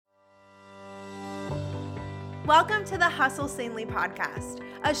Welcome to the Hustle Sanely podcast,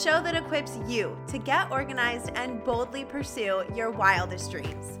 a show that equips you to get organized and boldly pursue your wildest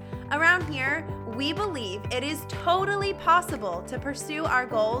dreams. Around here, we believe it is totally possible to pursue our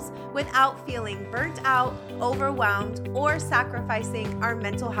goals without feeling burnt out, overwhelmed, or sacrificing our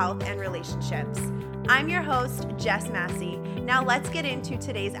mental health and relationships. I'm your host, Jess Massey. Now let's get into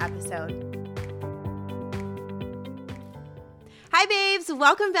today's episode. Hi, babes.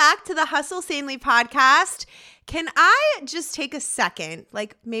 Welcome back to the Hustle Sanely podcast. Can I just take a second,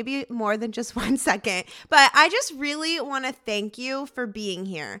 like maybe more than just 1 second, but I just really want to thank you for being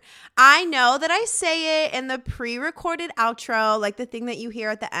here. I know that I say it in the pre-recorded outro, like the thing that you hear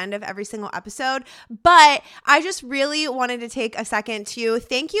at the end of every single episode, but I just really wanted to take a second to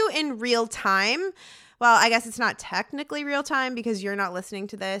thank you in real time. Well, I guess it's not technically real time because you're not listening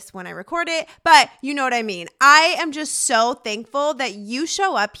to this when I record it, but you know what I mean. I am just so thankful that you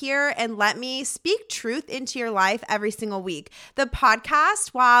show up here and let me speak truth into your life every single week. The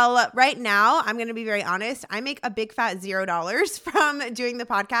podcast, while right now, I'm going to be very honest, I make a big fat $0 from doing the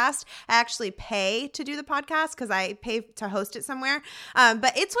podcast. I actually pay to do the podcast because I pay to host it somewhere.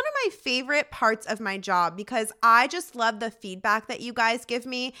 But it's one of my favorite parts of my job because I just love the feedback that you guys give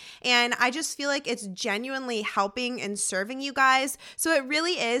me. And I just feel like it's genuinely helping and serving you guys. So it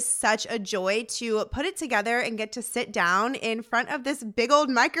really is such a joy to put it together and get to sit down in front of this big old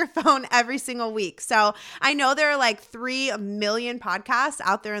microphone every single week. So I know there are like 3 million podcasts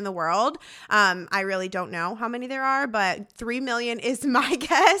out there in the world. I really don't know how many there are, but 3 million is my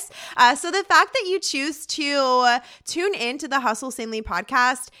guess. So the fact that you choose to tune into the Hustle Sanely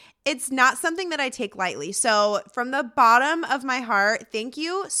podcast, it's not something that I take lightly. So from the bottom of my heart, thank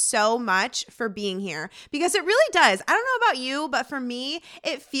you so much for being here because it really does. I don't know about you, but for me,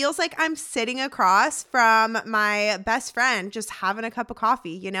 it feels like I'm sitting across from my best friend, just having a cup of coffee,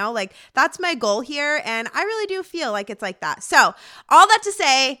 you know, like that's my goal here. And I really do feel like it's like that. So all that to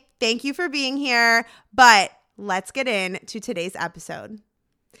say, thank you for being here, but let's get into today's episode.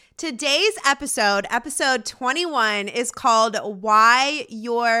 Today's episode 21, is called Why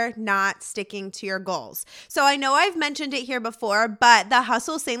You're Not Sticking to Your Goals. So I know I've mentioned it here before, but the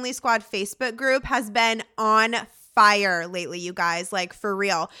Hustle Sanely Squad Facebook group has been on fire lately, you guys, like for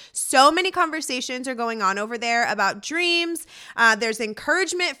real. So many conversations are going on over there about dreams. There's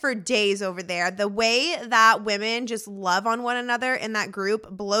encouragement for days over there. The way that women just love on one another in that group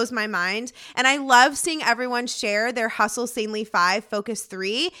blows my mind. And I love seeing everyone share their Hustle Sanely 5 Focus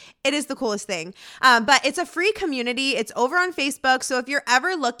 3. It is the coolest thing. But it's a free community. It's over on Facebook. So if you're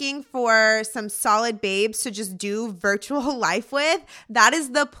ever looking for some solid babes to just do virtual life with, that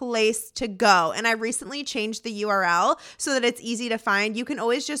is the place to go. And I recently changed the URL so that it's easy to find. You can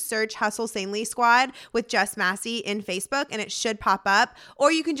always just search Hustle Sanely Squad with Jess Massey in Facebook and it should pop up.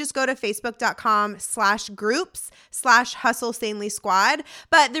 Or you can just go to facebook.com/groups/Hustle Sanely Squad.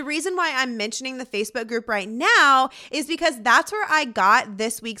 But the reason why I'm mentioning the Facebook group right now is because that's where I got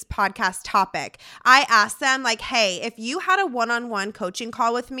this week's podcast topic. I asked them like, hey, if you had a one-on-one coaching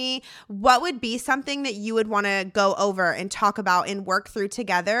call with me, what would be something that you would want to go over and talk about and work through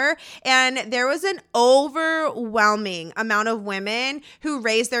together? And there was an overwhelming amount of women who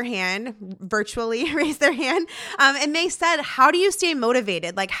raised their hand, virtually raised their hand, and they said, how do you stay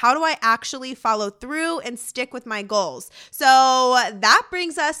motivated? Like, how do I actually follow through and stick with my goals? So that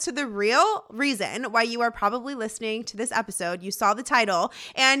brings us to the real reason why you are probably listening to this episode. You saw the title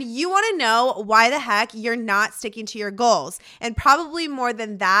and you want to know why the heck you're not sticking to your goals. And probably more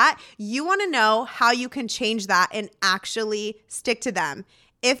than that, you want to know how you can change that and actually stick to them.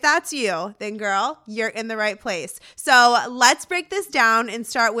 If that's you, then girl, you're in the right place. So let's break this down and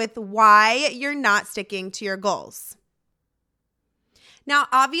start with why you're not sticking to your goals. Now,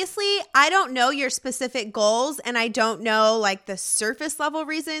 obviously, I don't know your specific goals and I don't know like the surface level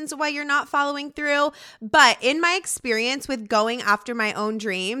reasons why you're not following through. But in my experience with going after my own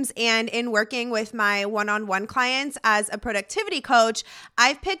dreams and in working with my one-on-one clients as a productivity coach,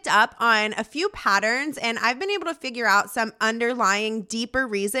 I've picked up on a few patterns and I've been able to figure out some underlying deeper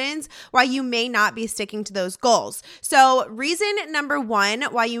reasons why you may not be sticking to those goals. So reason number 1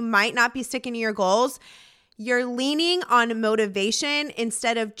 why you might not be sticking to your goals: you're leaning on motivation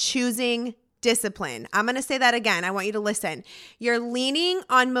instead of choosing discipline. I'm going to say that again. I want you to listen. You're leaning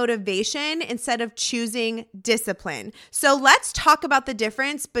on motivation instead of choosing discipline. So let's talk about the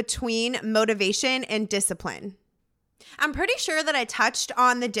difference between motivation and discipline. I'm pretty sure that I touched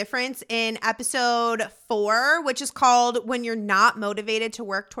on the difference in episode 4, which is called When You're Not Motivated to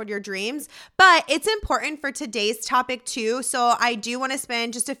Work Toward Your Dreams, but it's important for today's topic too, so I do want to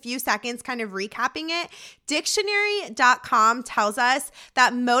spend just a few seconds kind of recapping it. Dictionary.com tells us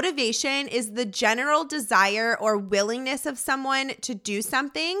that motivation is the general desire or willingness of someone to do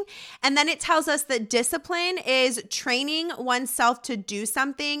something, and then it tells us that discipline is training oneself to do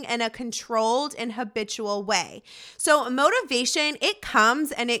something in a controlled and habitual way. So motivation, it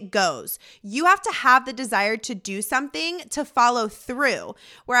comes and it goes. You have to have the desire to do something to follow through.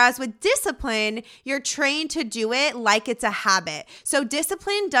 Whereas with discipline, you're trained to do it like it's a habit. So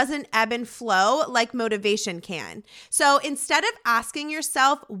discipline doesn't ebb and flow like motivation can. So instead of asking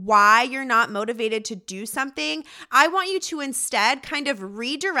yourself why you're not motivated to do something, I want you to instead kind of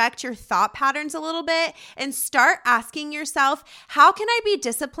redirect your thought patterns a little bit and start asking yourself, how can I be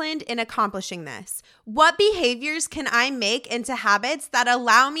disciplined in accomplishing this? What behaviors can I make into habits that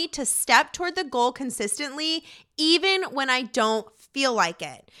allow me to step toward the goal consistently, even when I don't feel like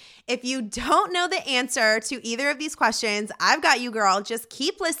it? If you don't know the answer to either of these questions, I've got you, girl. Just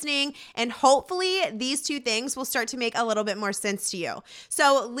keep listening, and hopefully these two things will start to make a little bit more sense to you.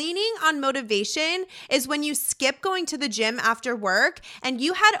 So leaning on motivation is when you skip going to the gym after work and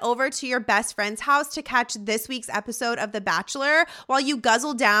you head over to your best friend's house to catch this week's episode of The Bachelor while you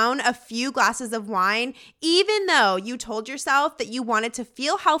guzzle down a few glasses of wine, even though you told yourself that you wanted to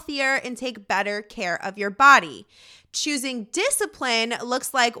feel healthier and take better care of your body. Choosing discipline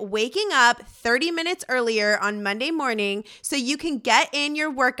looks like waking up 30 minutes earlier on Monday morning so you can get in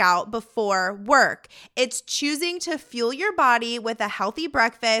your workout before work. It's choosing to fuel your body with a healthy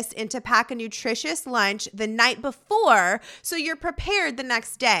breakfast and to pack a nutritious lunch the night before so you're prepared the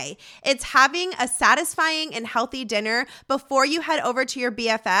next day. It's having a satisfying and healthy dinner before you head over to your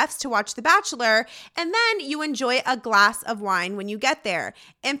BFFs to watch The Bachelor, and then you enjoy a glass of wine when you get there.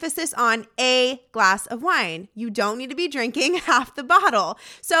 Emphasis on a glass of wine. You don't need to be drinking half the bottle.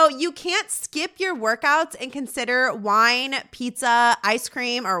 So you can't skip your workouts and consider wine, pizza, ice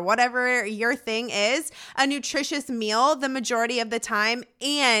cream, or whatever your thing is a nutritious meal the majority of the time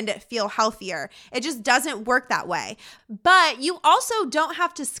and feel healthier. It just doesn't work that way. But you also don't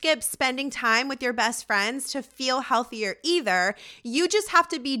have to skip spending time with your best friends to feel healthier either. You just have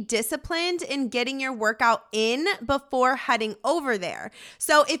to be disciplined in getting your workout in before heading over there.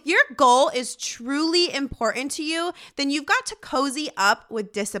 So if your goal is truly important to you, then you've got to cozy up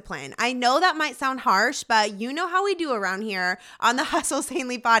with discipline. I know that might sound harsh, but you know how we do around here on the Hustle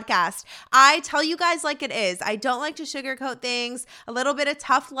Sanely podcast. I tell you guys like it is. I don't like to sugarcoat things, a little bit of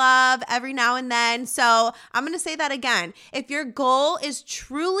tough love every now and then. So I'm going to say that again. If your goal is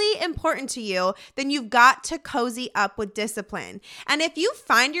truly important to you, then you've got to cozy up with discipline. And if you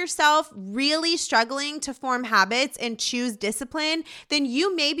find yourself really struggling to form habits and choose discipline, then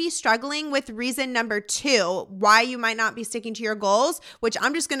you may be struggling with reason number 2, why you might not be sticking to your goals, which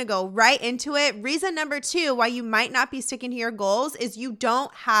I'm just going to go right into it. Reason number 2 why you might not be sticking to your goals is you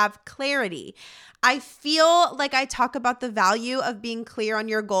don't have clarity. I feel like I talk about the value of being clear on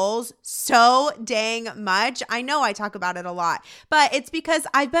your goals so dang much. I know I talk about it a lot, but it's because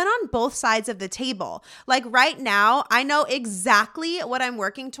I've been on both sides of the table. Like right now, I know exactly what I'm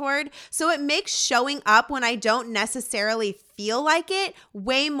working toward, so it makes showing up when I don't necessarily feel like it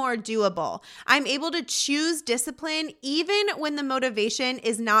way more doable. I'm able to choose discipline even when the motivation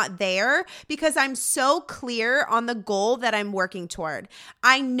is not there because I'm so clear on the goal that I'm working toward.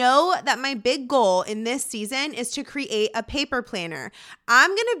 I know that my big goal in this season is to create a paper planner. I'm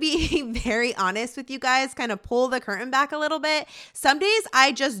going to be very honest with you guys, kind of pull the curtain back a little bit. Some days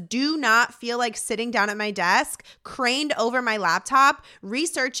I just do not feel like sitting down at my desk, craned over my laptop,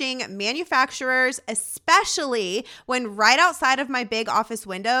 researching manufacturers, especially when right outside of my big office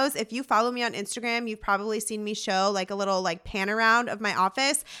windows. If you follow me on Instagram, you've probably seen me show like a little like pan around of my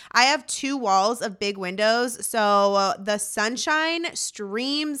office. I have 2 walls of big windows, so the sunshine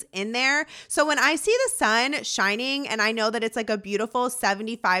streams in there. So when I see the sun shining and I know that it's like a beautiful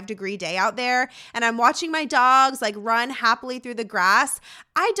 75-degree day out there and I'm watching my dogs like run happily through the grass,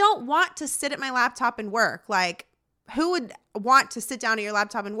 I don't want to sit at my laptop and work. Like, who would want to sit down at your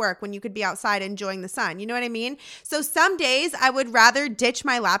laptop and work when you could be outside enjoying the sun? You know what I mean? So some days I would rather ditch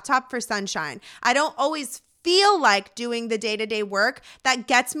my laptop for sunshine. I don't always feel like doing the day-to-day work that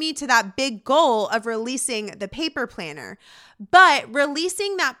gets me to that big goal of releasing the paper planner. But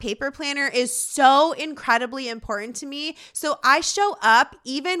releasing that paper planner is so incredibly important to me. So I show up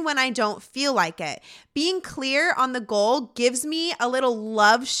even when I don't feel like it. Being clear on the goal gives me a little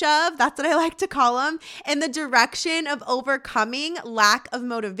love shove, that's what I like to call them, in the direction of overcoming lack of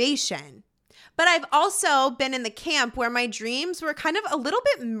motivation. But I've also been in the camp where my dreams were kind of a little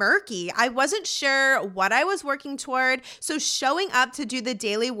bit murky. I wasn't sure what I was working toward, so showing up to do the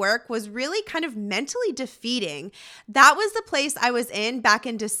daily work was really kind of mentally defeating. That was the place I was in back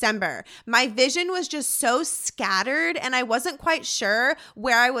in December. My vision was just so scattered, and I wasn't quite sure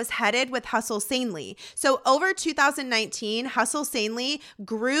where I was headed with Hustle Sanely. So over 2019, Hustle Sanely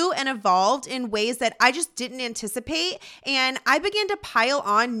grew and evolved in ways that I just didn't anticipate, and I began to pile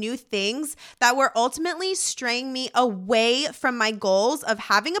on new things that were ultimately straying me away from my goals of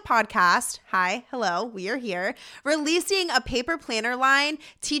having a podcast. Hi, hello, we are here. Releasing a paper planner line,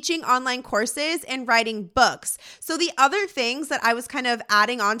 teaching online courses, and writing books. So the other things that I was kind of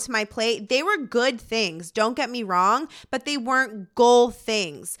adding onto my plate, they were good things, don't get me wrong, but they weren't goal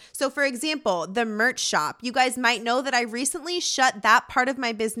things. So for example, the merch shop. You guys might know that I recently shut that part of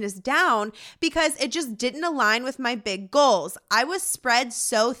my business down because it just didn't align with my big goals. I was spread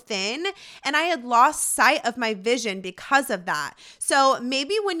so thin and I had lost sight of my vision because of that. So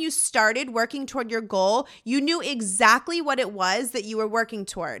maybe when you started working toward your goal, you knew exactly what it was that you were working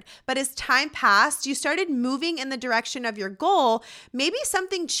toward. But as time passed, you started moving in the direction of your goal. Maybe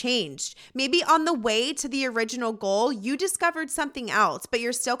something changed. Maybe on the way to the original goal, you discovered something else, but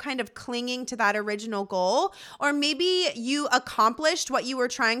you're still kind of clinging to that original goal. Or maybe you accomplished what you were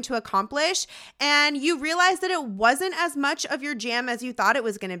trying to accomplish and you realized that it wasn't as much of your jam as you thought it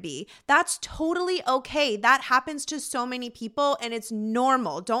was going to be. That's totally okay. That happens to so many people and it's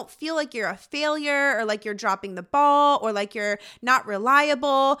normal. Don't feel like you're a failure or like you're dropping the ball or like you're not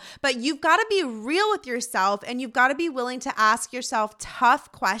reliable, but you've got to be real with yourself and you've got to be willing to ask yourself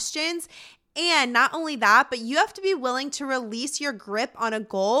tough questions. And not only that, but you have to be willing to release your grip on a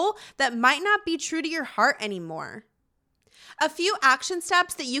goal that might not be true to your heart anymore. A few action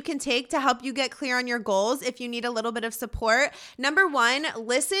steps that you can take to help you get clear on your goals if you need a little bit of support. Number one,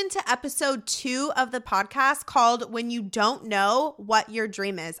 listen to episode 2 of the podcast called When You Don't Know What Your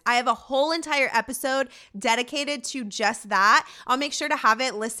Dream Is. I have a whole entire episode dedicated to just that. I'll make sure to have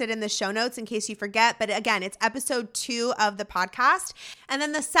it listed in the show notes in case you forget. But again, it's episode 2 of the podcast. And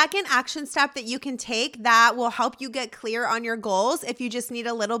then the second action step that you can take that will help you get clear on your goals if you just need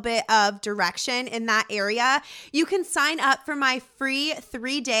a little bit of direction in that area, you can sign up for my free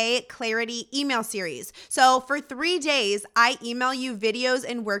 3-day clarity email series. So for 3 days, I email you videos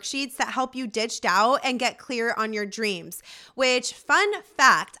and worksheets that help you ditch doubt and get clear on your dreams. Which, fun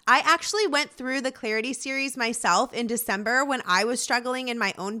fact, I actually went through the clarity series myself in December when I was struggling in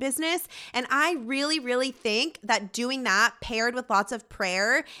my own business. And I really think that doing that paired with lots of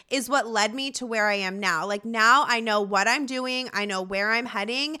prayer is what led me to where I am now. Like now I know what I'm doing, I know where I'm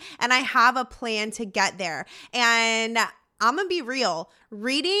heading, and I have a plan to get there. And I'm going to be real.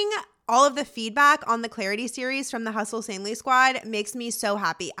 Reading all of the feedback on the Clarity series from the Hustle Sanely squad makes me so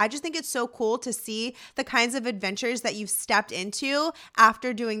happy. I just think it's so cool to see the kinds of adventures that you've stepped into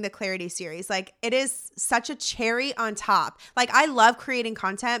after doing the Clarity series. Like it is such a cherry on top. Like I love creating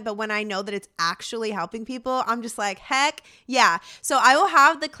content, but when I know that it's actually helping people, I'm just like, heck yeah. So I will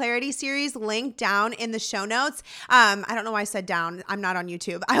have the Clarity series linked down in the show notes. I don't know why I said down. I'm not on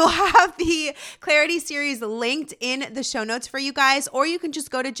YouTube. I will have the Clarity series linked in the show notes for you guys, or you can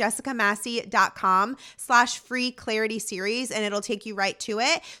just go to jessicamassey.com/free clarity series and it'll take you right to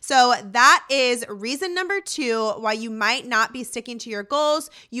it. So that is reason number 2 why you might not be sticking to your goals.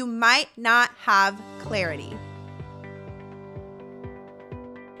 You might not have clarity.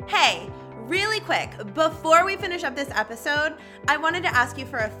 Hey, really quick, before we finish up this episode, I wanted to ask you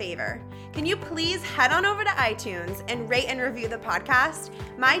for a favor. Can you please head on over to iTunes and rate and review the podcast?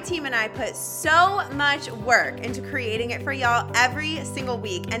 My team and I put so much work into creating it for y'all every single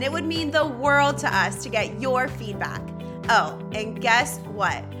week, and it would mean the world to us to get your feedback. Oh, and guess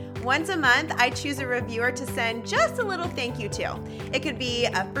what? Once a month, I choose a reviewer to send just a little thank you to. It could be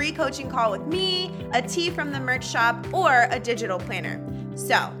a free coaching call with me, a tee from the merch shop, or a digital planner.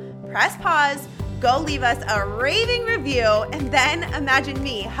 So press pause, go leave us a raving review, and then imagine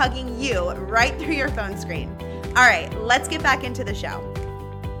me hugging you right through your phone screen. All right, let's get back into the show.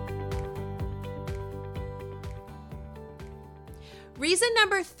 Reason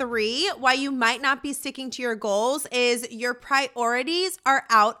number 3 why you might not be sticking to your goals is your priorities are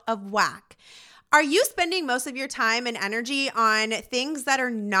out of whack. Are you spending most of your time and energy on things that are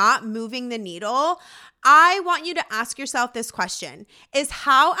not moving the needle? I want you to ask yourself this question. Is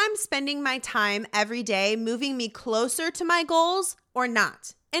how I'm spending my time every day moving me closer to my goals or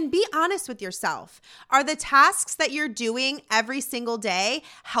not? And be honest with yourself. Are the tasks that you're doing every single day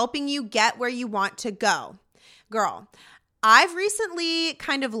helping you get where you want to go? Girl, I've recently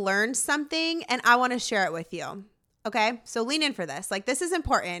kind of learned something and I want to share it with you. Okay, so lean in for this. Like, this is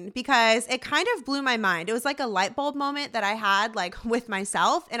important because it kind of blew my mind. It was like a light bulb moment that I had like with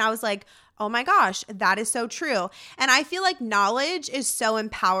myself. And I was like, oh my gosh, that is so true. And I feel like knowledge is so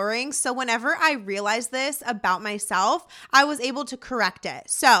empowering. So whenever I realized this about myself, I was able to correct it.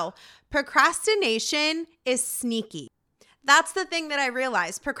 So procrastination is sneaky. That's the thing that I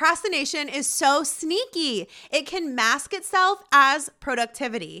realized. Procrastination is so sneaky. It can mask itself as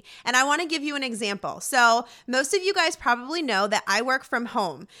productivity. And I want to give you an example. So most of you guys probably know that I work from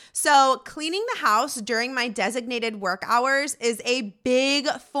home. So cleaning the house during my designated work hours is a big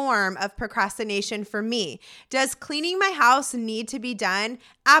form of procrastination for me. Does cleaning my house need to be done?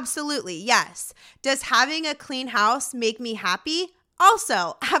 Absolutely, yes. Does having a clean house make me happy?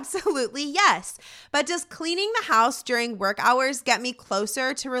 Also, absolutely yes. But does cleaning the house during work hours get me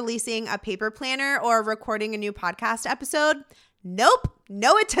closer to releasing a paper planner or recording a new podcast episode? Nope.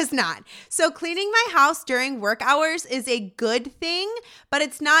 No, it does not. So cleaning my house during work hours is a good thing, but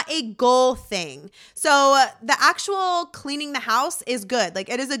it's not a goal thing. So the actual cleaning the house is good. Like,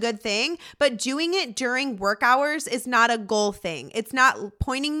 it is a good thing, but doing it during work hours is not a goal thing. It's not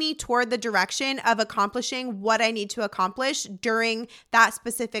pointing me toward the direction of accomplishing what I need to accomplish during that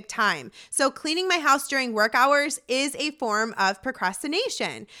specific time. So cleaning my house during work hours is a form of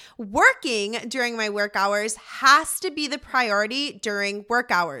procrastination. Working during my work hours has to be the priority during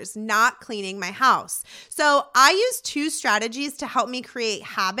work hours, not cleaning my house. So I use 2 strategies to help me create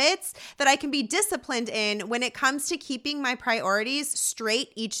habits that I can be disciplined in when it comes to keeping my priorities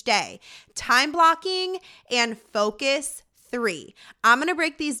straight each day: time blocking and focus 3. I'm going to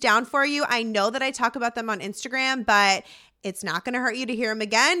break these down for you. I know that I talk about them on Instagram, but it's not going to hurt you to hear them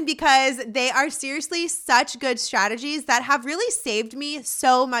again because they are seriously such good strategies that have really saved me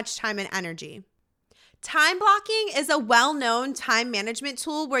so much time and energy. Time blocking is a well-known time management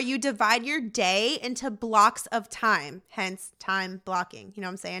tool where you divide your day into blocks of time, hence time blocking. You know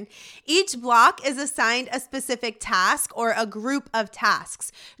what I'm saying? Each block is assigned a specific task or a group of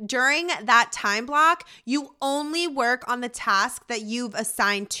tasks. During that time block, you only work on the task that you've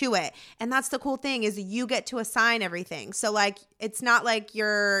assigned to it. And that's the cool thing, is you get to assign everything. So like, it's not like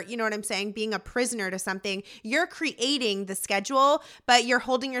you're, you know what I'm saying, being a prisoner to something. You're creating the schedule, but you're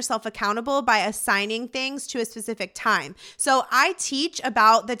holding yourself accountable by assigning things to a specific time. So I teach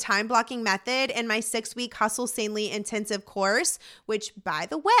about the time blocking method in my 6-week Hustle Sanely intensive course, which, by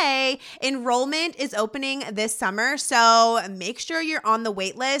the way, enrollment is opening this summer. So make sure you're on the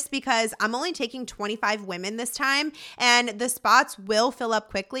wait list because I'm only taking 25 women this time and the spots will fill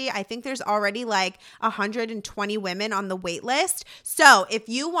up quickly. I think there's already like 120 women on the wait list. So if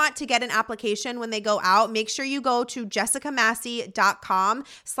you want to get an application when they go out, make sure you go to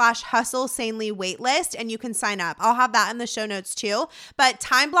jessicamassey.com/hustle sanely waitlist and you can sign up. I'll have that in the show notes too. But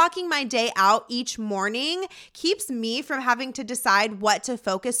time blocking my day out each morning keeps me from having to decide what to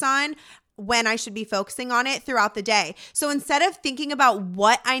focus on when I should be focusing on it throughout the day. So instead of thinking about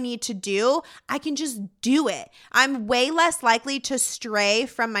what I need to do, I can just do it. I'm way less likely to stray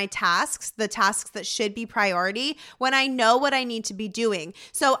from my tasks, the tasks that should be priority, when I know what I need to be doing.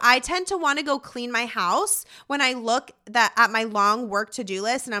 So I tend to want to go clean my house when I look at my long work to-do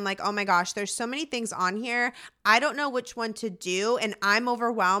list and I'm like, oh my gosh, there's so many things on here. I don't know which one to do and I'm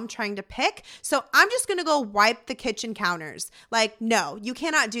overwhelmed trying to pick. So I'm just going to go wipe the kitchen counters. Like, no, you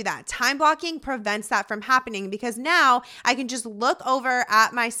cannot do that. Time blocking prevents that from happening because now I can just look over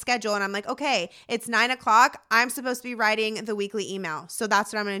at my schedule and I'm like, okay, it's 9:00. I'm supposed to be writing the weekly email. So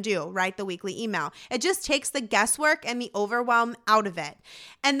that's what I'm going to do, write the weekly email. It just takes the guesswork and the overwhelm out of it.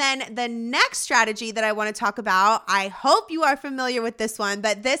 And then the next strategy that I want to talk about, I hope you are familiar with this one,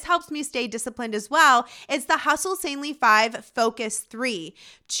 but this helps me stay disciplined as well. It's the Hustle Sanely 5 Focus 3.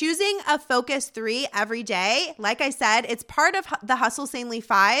 Choosing a Focus 3 every day, like I said, it's part of the Hustle Sanely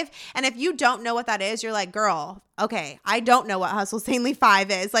 5. And if you don't know what that is, you're like, girl, okay, I don't know what Hustle Sanely 5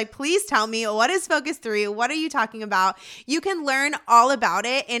 is. Like, please tell me, what is Focus 3? What are you talking about? You can learn all about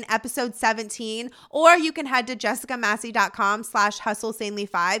it in episode 17, or you can head to jessicamassey.com/Hustle Sanely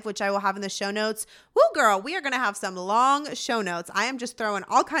 5, which I will have in the show notes. Woo, girl, we are going to have some long show notes. I am just throwing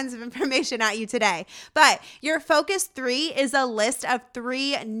all kinds of information at you today. But your Focus 3 is a list of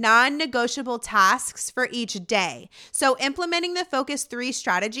 3 non-negotiable tasks for each day. So implementing the Focus 3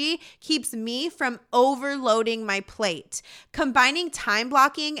 strategy keeps me from overloading my plate. Combining time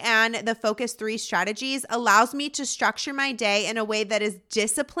blocking and the Focus 3 strategies allows me to structure my day in a way that is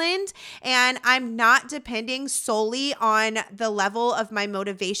disciplined, and I'm not depending solely on the level of my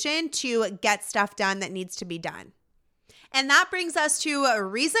motivation to get stuff done that needs to be done. And that brings us to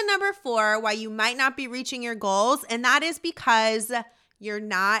reason number 4 why you might not be reaching your goals, and that is because you're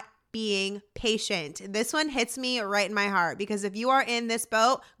not being patient. This one hits me right in my heart because if you are in this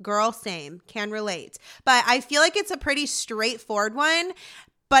boat, girl, same, can relate. But I feel like it's a pretty straightforward one.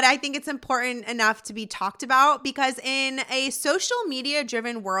 But I think it's important enough to be talked about because in a social media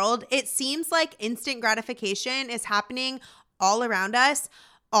driven world, it seems like instant gratification is happening all around us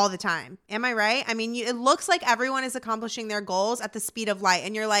all the time. Am I right? I mean, it looks like everyone is accomplishing their goals at the speed of light.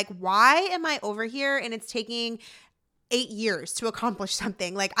 And you're like, why am I over here and it's taking 8 years to accomplish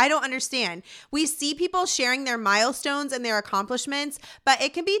something? Like, I don't understand. We see people sharing their milestones and their accomplishments, but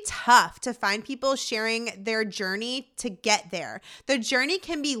it can be tough to find people sharing their journey to get there. The journey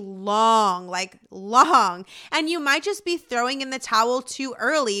can be long, like long, and you might just be throwing in the towel too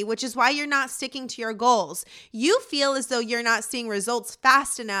early, which is why you're not sticking to your goals. You feel as though you're not seeing results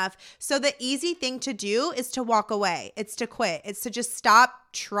fast enough, so the easy thing to do is to walk away. It's to quit. It's to just stop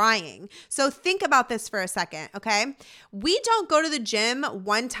trying. So think about this for a second, okay? We don't go to the gym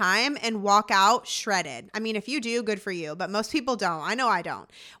one time and walk out shredded. I mean, if you do, good for you, but most people don't. I know I don't.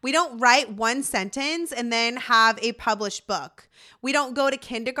 We don't write one sentence and then have a published book. We don't go to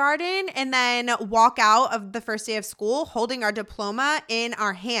kindergarten and then walk out of the first day of school holding our diploma in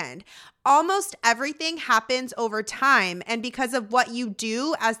our hand. Almost everything happens over time and because of what you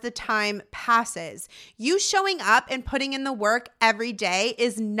do as the time passes. You showing up and putting in the work every day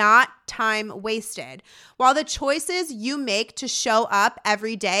is not time wasted. While the choices you make to show up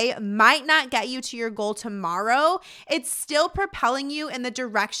every day might not get you to your goal tomorrow, it's still propelling you in the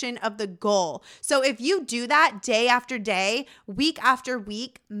direction of the goal. So if you do that day after day, week after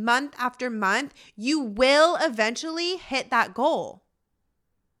week, month after month, you will eventually hit that goal.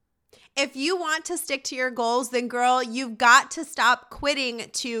 If you want to stick to your goals, then girl, you've got to stop quitting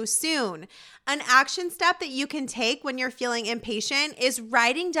too soon. An action step that you can take when you're feeling impatient is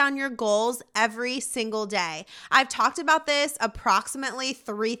writing down your goals every single day. I've talked about this approximately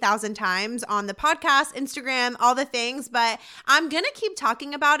 3,000 times on the podcast, Instagram, all the things, but I'm going to keep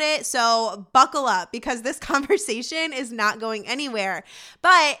talking about it. So buckle up because this conversation is not going anywhere.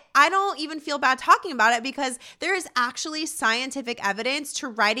 But I don't even feel bad talking about it because there is actually scientific evidence to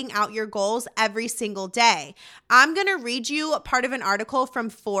writing out your goals every single day. I'm going to read you part of an article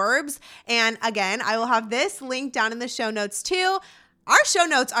from Forbes, and again, I will have this link down in the show notes too. Our show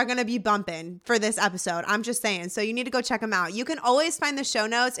notes are going to be bumping for this episode. I'm just saying. So you need to go check them out. You can always find the show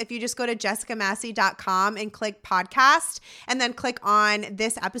notes if you just go to jessicamassey.com and click podcast and then click on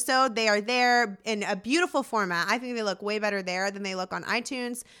this episode. They are there in a beautiful format. I think they look way better there than they look on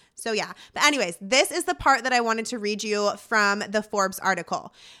iTunes. So yeah. But anyways, this is the part that I wanted to read you from the Forbes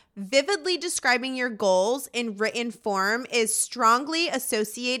article. Vividly describing your goals in written form is strongly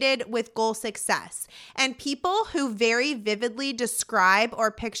associated with goal success. And people who very vividly describe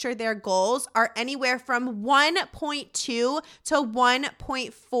or picture their goals are anywhere from 1.2 to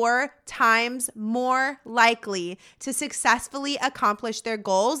 1.4 times more likely to successfully accomplish their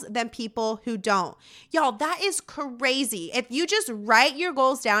goals than people who don't. Y'all, that is crazy. If you just write your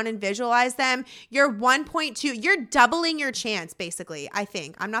goals down and visualize them, you're 1.2, you're doubling your chance, basically, I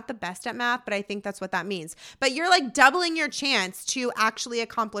think. I'm not the best at math, but I think that's what that means. But you're like doubling your chance to actually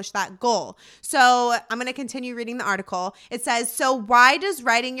accomplish that goal. So I'm going to continue reading the article. It says, so why does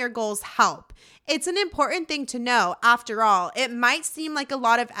writing your goals help? It's an important thing to know. After all, it might seem like a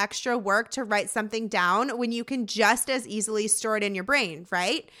lot of extra work to write something down when you can just as easily store it in your brain,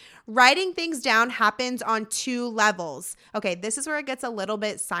 right? Writing things down happens on 2 levels. Okay, this is where it gets a little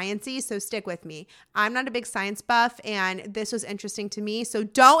bit sciencey, so stick with me. I'm not a big science buff, and this was interesting to me, so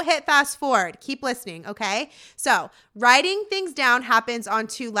don't hit fast forward. Keep listening, okay? So writing things down happens on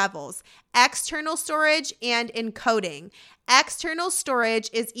 2 levels: external storage and encoding. External storage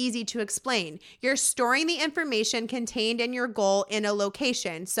is easy to explain. You're storing the information contained in your goal in a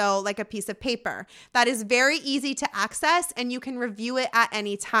location, so like a piece of paper. That is very easy to access and you can review it at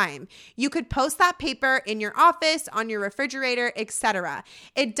any time. You could post that paper in your office, on your refrigerator, etc.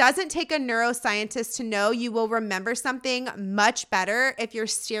 It doesn't take a neuroscientist to know you will remember something much better if you're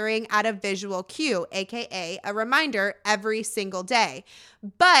staring at a visual cue, aka a reminder, every single day.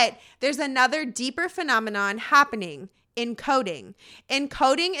 But there's another deeper phenomenon happening: encoding.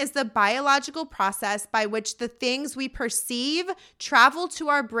 Encoding is the biological process by which the things we perceive travel to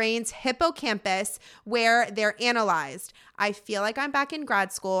our brain's hippocampus where they're analyzed. I feel like I'm back in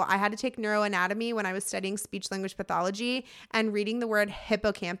grad school. I had to take neuroanatomy when I was studying speech language pathology, and reading the word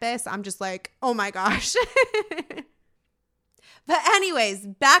hippocampus, I'm just like, oh my gosh. But anyways,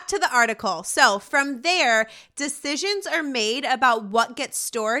 back to the article. So from there, decisions are made about what gets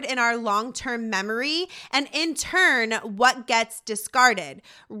stored in our long-term memory and in turn, what gets discarded.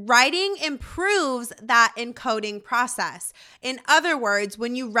 Writing improves that encoding process. In other words,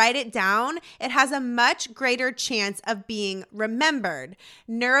 when you write it down, it has a much greater chance of being remembered.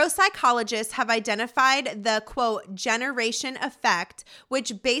 Neuropsychologists have identified the, quote, generation effect,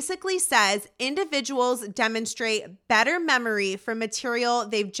 which basically says individuals demonstrate better memory from material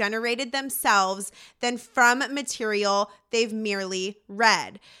they've generated themselves than from material they've merely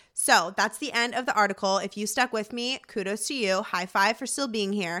read. So that's the end of the article. If you stuck with me, kudos to you. High five for still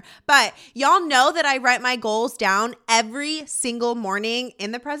being here. But y'all know that I write my goals down every single morning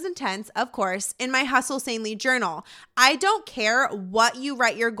in the present tense, of course, in my Hustle Sanely journal. I don't care what you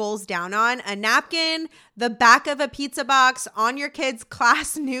write your goals down on, a napkin, the back of a pizza box, on your kids'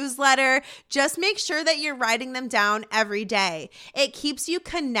 class newsletter. Just make sure that you're writing them down every day. It keeps you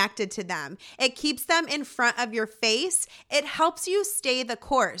connected to them. It keeps them in front of your face. It helps you stay the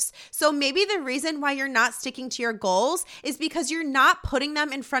course. So maybe the reason why you're not sticking to your goals is because you're not putting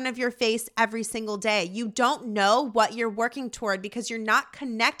them in front of your face every single day. You don't know what you're working toward because you're not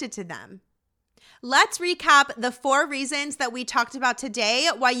connected to them. Let's recap the 4 reasons that we talked about today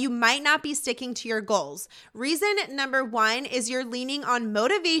why you might not be sticking to your goals. Reason number 1 is you're leaning on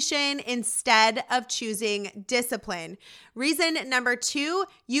motivation instead of choosing discipline. Reason number 2,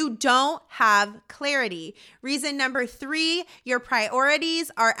 you don't have clarity. Reason number 3, your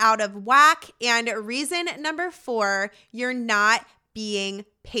priorities are out of whack. And reason number 4, you're not being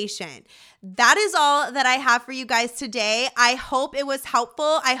patient. That is all that I have for you guys today. I hope it was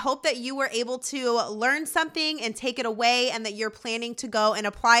helpful. I hope that you were able to learn something and take it away and that you're planning to go and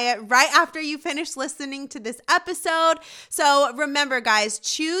apply it right after you finish listening to this episode. So remember, guys,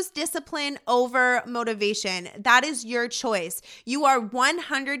 choose discipline over motivation. That is your choice. You are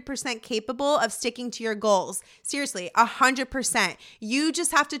 100% capable of sticking to your goals. Seriously, 100%. You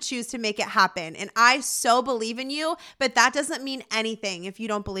just have to choose to make it happen. And I so believe in you, but that doesn't mean anything if you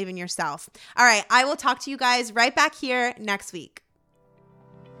don't believe in yourself. All right, I will talk to you guys right back here next week.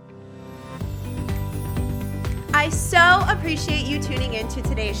 I so appreciate you tuning in to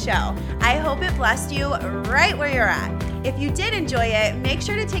today's show. I hope it blessed you right where you're at. If you did enjoy it, make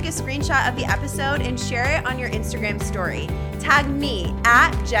sure to take a screenshot of the episode and share it on your Instagram story. Tag me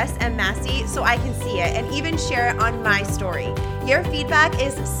at Jess M. Massey so I can see it and even share it on my story. Your feedback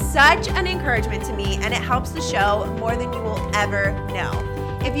is such an encouragement to me and it helps the show more than you will ever know.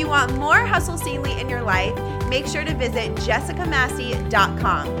 If you want more Hustle Sanely in your life, make sure to visit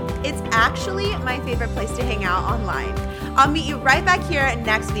jessicamassey.com. It's actually my favorite place to hang out online. I'll meet you right back here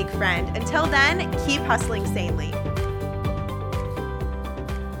next week, friend. Until then, keep hustling sanely.